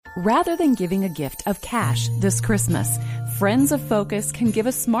Rather than giving a gift of cash this Christmas, Friends of Focus can give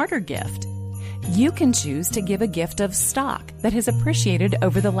a smarter gift. You can choose to give a gift of stock that has appreciated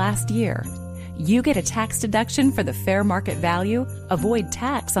over the last year. You get a tax deduction for the fair market value, avoid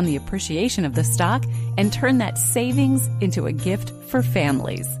tax on the appreciation of the stock, and turn that savings into a gift for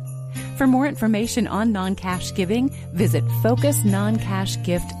families. For more information on non-cash giving, visit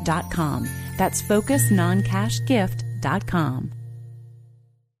focusnoncashgift.com. That's focusnoncashgift.com.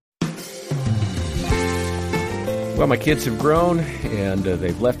 Well, my kids have grown, and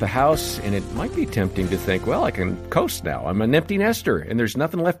they've left the house, and it might be tempting to think, well, I can coast now. I'm an empty nester, and there's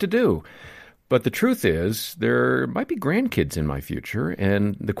nothing left to do. But the truth is, there might be grandkids in my future,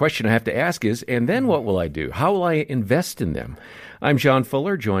 and the question I have to ask is, and then what will I do? How will I invest in them? I'm John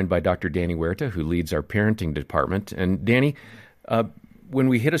Fuller, joined by Dr. Danny Huerta, who leads our parenting department. And Danny, when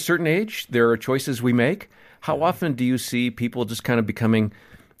we hit a certain age, there are choices we make. How often do you see people just kind of becoming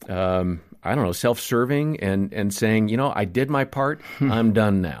self-serving and saying, I did my part, I'm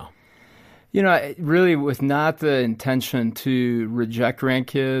done now? Really with not the intention to reject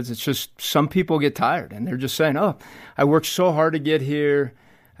grandkids, it's just some people get tired and they're just saying, I worked so hard to get here.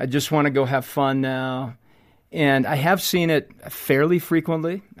 I just want to go have fun now. And I have seen it fairly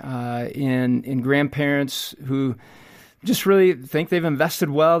frequently in grandparents who just really think they've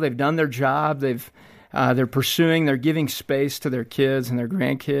invested well, they've done their job, they're giving space to their kids and their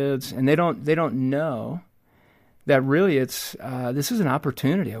grandkids, and they don't know that really this is an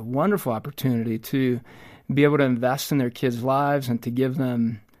opportunity, a wonderful opportunity to be able to invest in their kids' lives and to give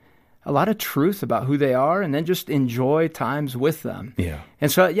them a lot of truth about who they are and then just enjoy times with them. Yeah.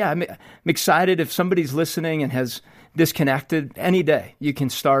 And so, I'm excited if somebody's listening and has disconnected any day, you can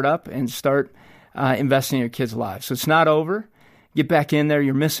start up and start investing in your kids' lives. So it's not over. Get back in there.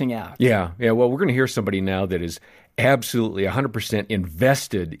 You're missing out. Yeah. Well, we're going to hear somebody now that is absolutely 100%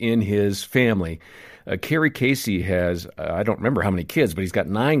 invested in his family. Kerry Casey has, I don't remember how many kids, but he's got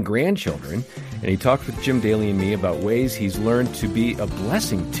 9 grandchildren. And he talked with Jim Daly and me about ways he's learned to be a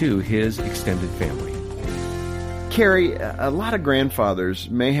blessing to his extended family. Kerry, a lot of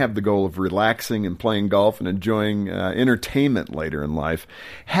grandfathers may have the goal of relaxing and playing golf and enjoying entertainment later in life.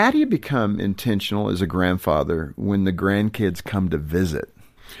 How do you become intentional as a grandfather when the grandkids come to visit?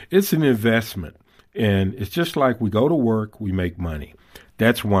 It's an investment, and it's just like we go to work, we make money.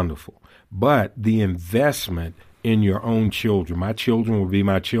 That's wonderful. But the investment in your own children, my children will be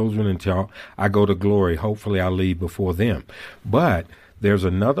my children until I go to glory. Hopefully I'll leave before them. But there's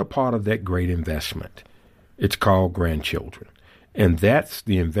another part of that great investment. It's called grandchildren. And that's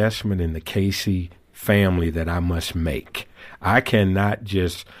the investment in the Casey family that I must make. I cannot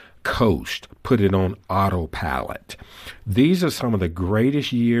just coast, put it on autopilot. These are some of the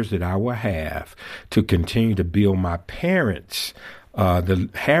greatest years that I will have to continue to build my parents, the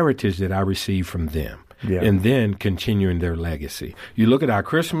heritage that I received from them. Yeah. And then continuing their legacy. You look at our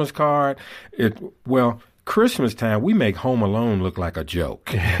Christmas card, Christmas time, we make Home Alone look like a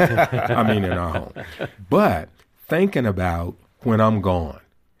joke. In our home. But thinking about when I'm gone,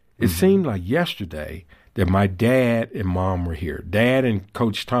 it seemed like yesterday that my dad and mom were here. Dad and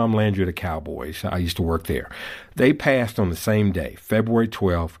Coach Tom Landry of the Cowboys, I used to work there. They passed on the same day, February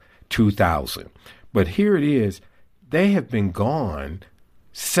 12th, 2000. But here it is. They have been gone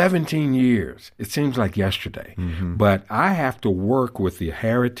 17 years. It seems like yesterday. Mm-hmm. But I have to work with the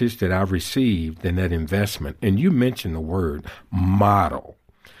heritage that I've received in that investment. And you mentioned the word model.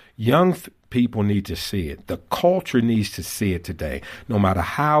 Young people need to see it. The culture needs to see it today. No matter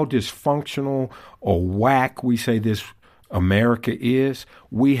how dysfunctional or whack we say this America is,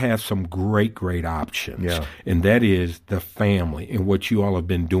 we have some great, great options. Yeah. And that is the family and what you all have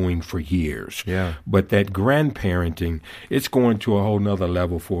been doing for years. Yeah. But that grandparenting, it's going to a whole nother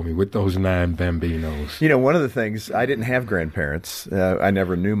level for me with those 9 Bambinos. One of the things, I didn't have grandparents. I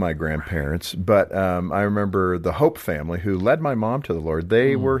never knew my grandparents. But I remember the Hope family who led my mom to the Lord.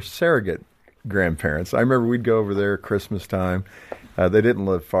 They were surrogate grandparents. I remember we'd go over there at Christmas time. They didn't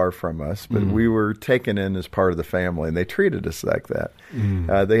live far from us, but we were taken in as part of the family, and they treated us like that.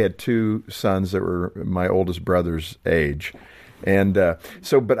 They had 2 sons that were my oldest brother's age. And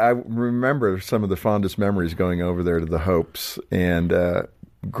but I remember some of the fondest memories going over there to the Hopes. And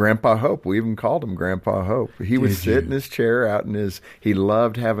Grandpa Hope, we even called him Grandpa Hope. He would sit in his chair out in he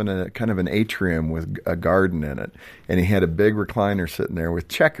loved having a kind of an atrium with a garden in it. And he had a big recliner sitting there with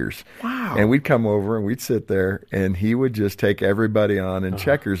checkers. Wow. And we'd come over and we'd sit there and he would just take everybody on in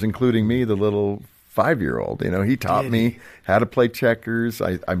checkers, including me, the little 5-year-old. He taught me how to play checkers.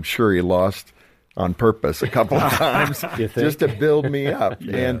 I'm sure he lost on purpose a couple of times just to build me up.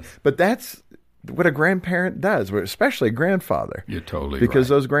 Yes. But that's what a grandparent does, especially a grandfather. You're totally because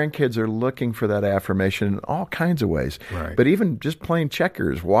right. those grandkids are looking for that affirmation in all kinds of ways. Right. But even just playing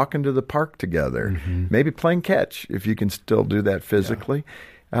checkers, walking to the park together, maybe playing catch if you can still do that physically.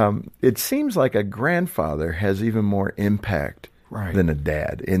 It seems like a grandfather has even more impact than a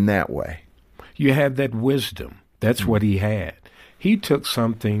dad in that way. You have that wisdom. That's what he had. He took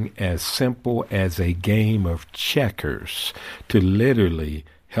something as simple as a game of checkers to literally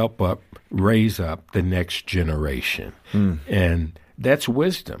help raise up the next generation. And that's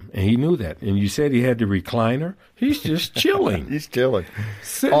wisdom. And he knew that. And you said he had the recliner. He's just chilling. He's chilling.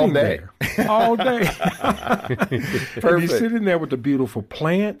 Sitting all day. there. All day. And he's sitting there with the beautiful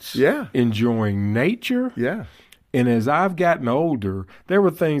plants. Yeah. Enjoying nature. Yeah. And as I've gotten older, there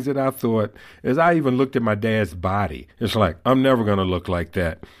were things that I thought, as I even looked at my dad's body, it's like, I'm never going to look like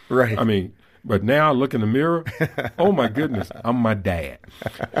that. Right. I mean, but now I look in the mirror, oh my goodness, I'm my dad.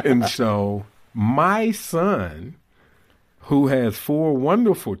 And so my son, who has 4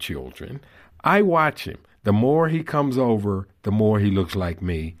 wonderful children, I watch him. The more he comes over, the more he looks like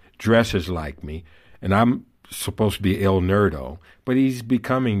me, dresses like me, and I'm supposed to be El Nerdo, but he's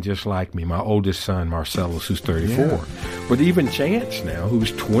becoming just like me. My oldest son, Marcellus, who's 34. Yeah. But even Chance now,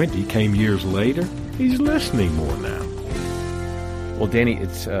 who's 20, came years later, he's listening more now. Well, Danny,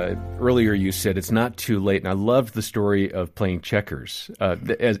 it's earlier you said it's not too late, and I love the story of playing checkers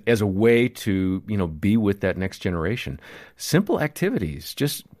as a way to be with that next generation. Simple activities,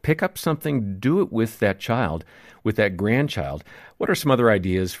 just pick up something, do it with that child, with that grandchild. What are some other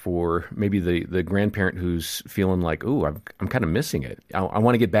ideas for maybe the grandparent who's feeling like, ooh, I'm kind of missing it. I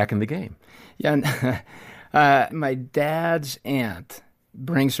want to get back in the game. Yeah, my dad's aunt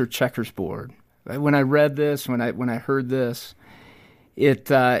brings her checkers board. When I read this, when I heard this, it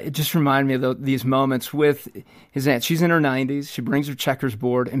just reminded me of these moments with his aunt. She's in her 90s. She brings her checkers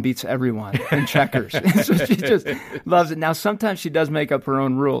board and beats everyone in checkers. So she just loves it. Now, sometimes she does make up her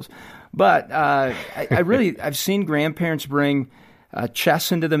own rules. But I've seen grandparents bring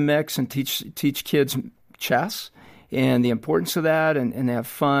chess into the mix and teach kids chess and the importance of that, and they have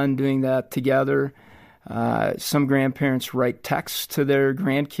fun doing that together. Some grandparents write texts to their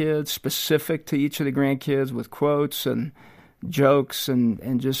grandkids specific to each of the grandkids with quotes and jokes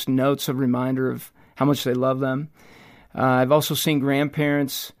and just notes of reminder of how much they love them. I've also seen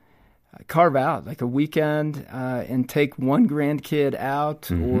grandparents carve out like a weekend and take one grandkid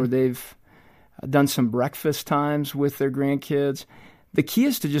out, or they've done some breakfast times with their grandkids. The key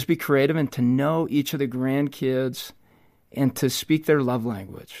is to just be creative and to know each of the grandkids and to speak their love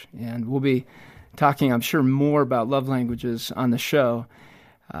language. And we'll be talking, I'm sure, more about love languages on the show.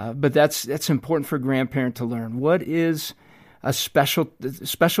 But that's important for a grandparent to learn. What is a special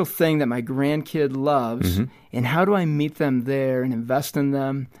thing that my grandkid loves, and how do I meet them there and invest in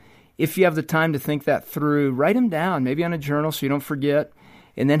them? If you have the time to think that through, write them down, maybe on a journal so you don't forget,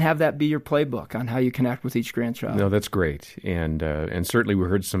 and then have that be your playbook on how you connect with each grandchild. No, that's great. And certainly we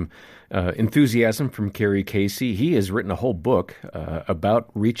heard some enthusiasm from Kerry Casey. He has written a whole book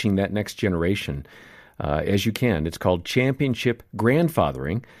about reaching that next generation as you can. It's called Championship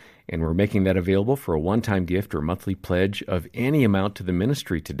Grandfathering, and we're making that available for a one-time gift or monthly pledge of any amount to the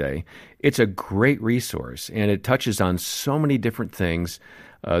ministry today. It's a great resource, and it touches on so many different things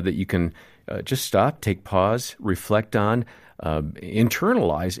that you can just stop, take pause, reflect on,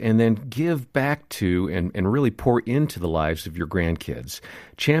 internalize, and then give back to and really pour into the lives of your grandkids.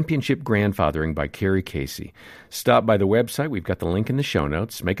 Championship Grandfathering by Kerry Casey. Stop by the website. We've got the link in the show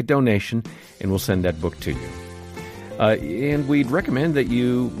notes. Make a donation, and we'll send that book to you. And we'd recommend that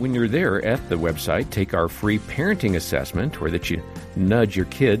you, when you're there at the website, take our free parenting assessment, or that you nudge your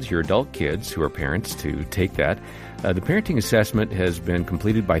kids, your adult kids who are parents, to take that. The parenting assessment has been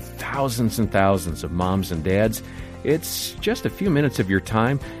completed by thousands and thousands of moms and dads. It's just a few minutes of your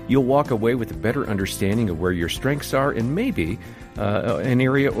time. You'll walk away with a better understanding of where your strengths are and maybe an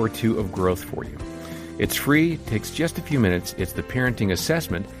area or two of growth for you. It's free, takes just a few minutes. It's the parenting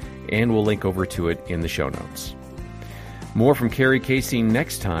assessment, and we'll link over to it in the show notes. More from Kerry Casey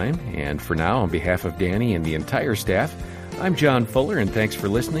next time, and for now, on behalf of Danny and the entire staff, I'm John Fuller, and thanks for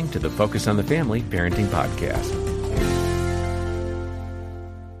listening to the Focus on the Family Parenting Podcast.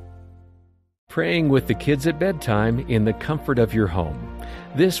 Praying with the kids at bedtime in the comfort of your home.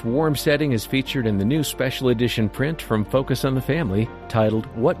 This warm setting is featured in the new special edition print from Focus on the Family titled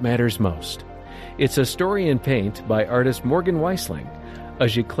What Matters Most. It's a story in paint by artist Morgan Weisling, a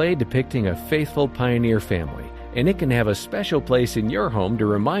giclée depicting a faithful pioneer family, and it can have a special place in your home to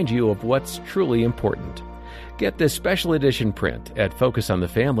remind you of what's truly important. Get this special edition print at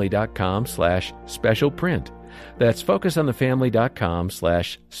focusonthefamily.com/special print. That's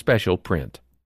focusonthefamily.com/special print.